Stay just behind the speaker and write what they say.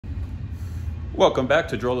Welcome back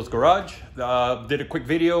to Drola's Garage. Did a quick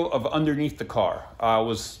video of underneath the car. I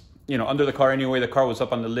was, under the car anyway. The car was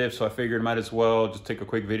up on the lift, so I figured might as well just take a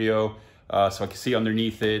quick video so I could see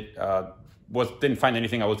underneath it. Didn't find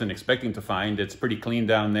anything I wasn't expecting to find. It's pretty clean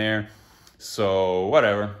down there. So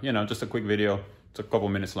whatever, just a quick video. It's a couple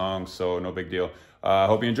minutes long, so no big deal.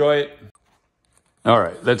 Hope you enjoy it. All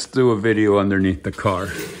right, let's do a video underneath the car.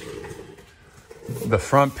 The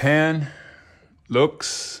front pan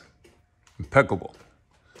looks impeccable.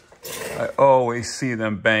 I always see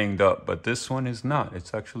them banged up, but this one is not.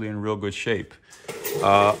 It's actually in real good shape.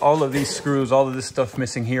 All of these screws, all of this stuff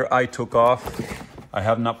missing here, I took off. I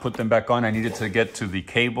have not put them back on. I needed to get to the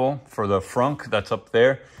cable for the frunk that's up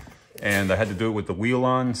there, and I had to do it with the wheel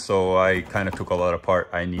on, so I kind of took all that apart.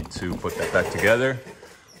 I need to put that back together.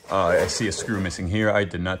 I see a screw missing here. I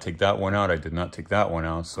did not take that one out. I did not take that one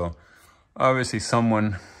out. So obviously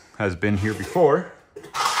someone has been here before,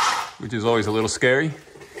 which is always a little scary.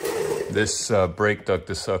 This brake duct,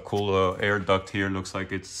 this cool air duct here looks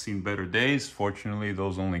like it's seen better days. Fortunately,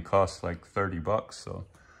 those only cost like 30 bucks. So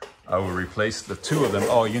I will replace the two of them.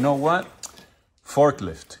 Oh, you know what?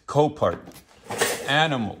 Forklift, Copart,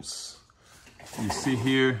 animals. You see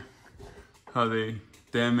here how they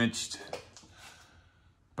damaged.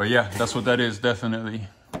 But yeah, that's what that is, definitely.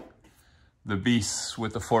 The beasts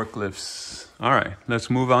with the forklifts. All right, let's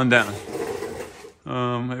move on down.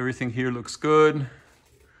 Everything here looks good.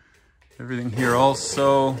 Everything here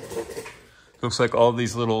also. Looks like all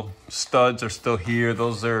these little studs are still here.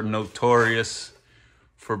 Those are notorious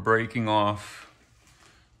for breaking off.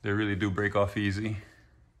 They really do break off easy.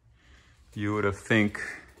 You would have think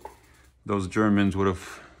those Germans would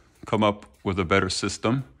have come up with a better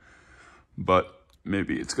system, but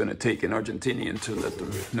maybe it's gonna take an Argentinian to let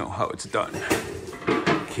them know how it's done.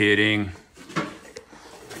 Kidding.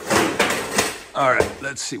 All right,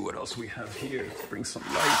 let's see what else we have here. Let's bring some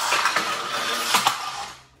lights.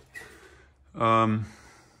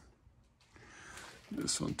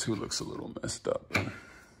 This one too looks a little messed up.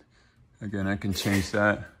 Again, I can change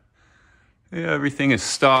that. Yeah, everything is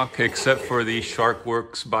stock except for the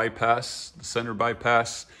SharkWorks bypass, the center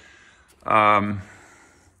bypass. I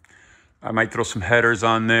might throw some headers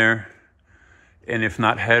on there. And if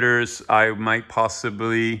not headers, I might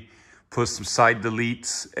possibly put some side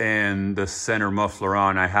deletes and the center muffler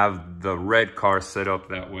on. I have the red car set up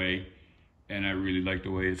that way, and I really like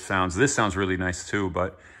the way it sounds. This sounds really nice too,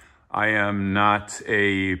 but I am not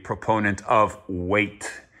a proponent of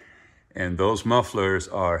weight. And those mufflers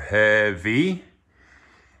are heavy,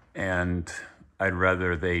 and I'd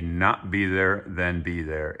rather they not be there than be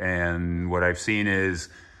there. And what I've seen is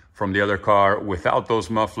from the other car without those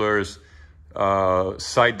mufflers,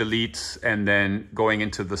 side deletes, and then going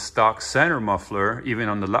into the stock center muffler, even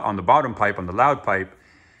on the bottom pipe, on the loud pipe,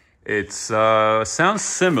 it's sounds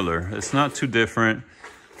similar. It's not too different.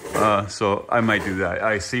 So I might do that.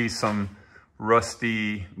 I see some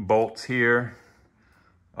rusty bolts here,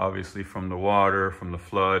 obviously from the water, from the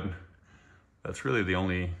flood. That's really the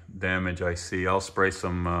only damage I see. I'll spray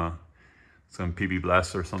some PB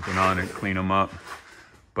Blast or something on it, clean them up.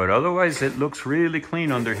 But otherwise, it looks really clean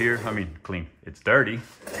under here. I mean, clean. It's dirty.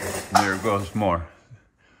 And there goes more.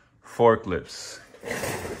 Forklifts.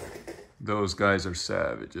 Those guys are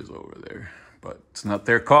savages over there. But it's not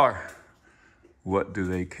their car. What do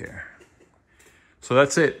they care? So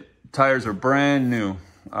that's it. Tires are brand new.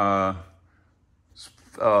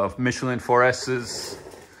 Michelin 4S's.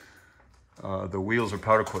 The wheels are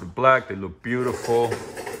powder coated black. They look beautiful.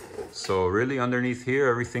 So really underneath here,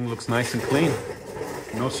 everything looks nice and clean.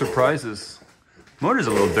 No surprises. Motor's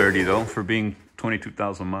a little dirty though for being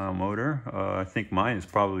 22,000 mile motor. I think mine is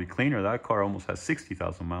probably cleaner. That car almost has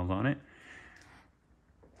 60,000 miles on it.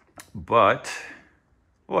 But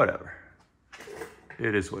whatever.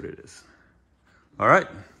 It is what it is. All right,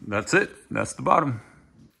 that's it. That's the bottom.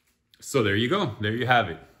 So there you go. There you have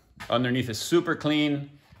it. Underneath is super clean.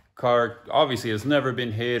 Car obviously has never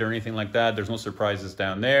been hit or anything like that. There's no surprises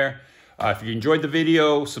down there. If you enjoyed the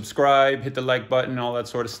video, subscribe, hit the like button, all that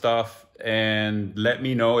sort of stuff. And let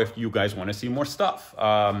me know if you guys want to see more stuff.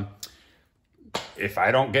 If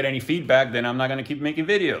I don't get any feedback, then I'm not going to keep making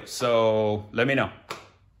videos. So let me know.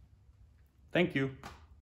 Thank you.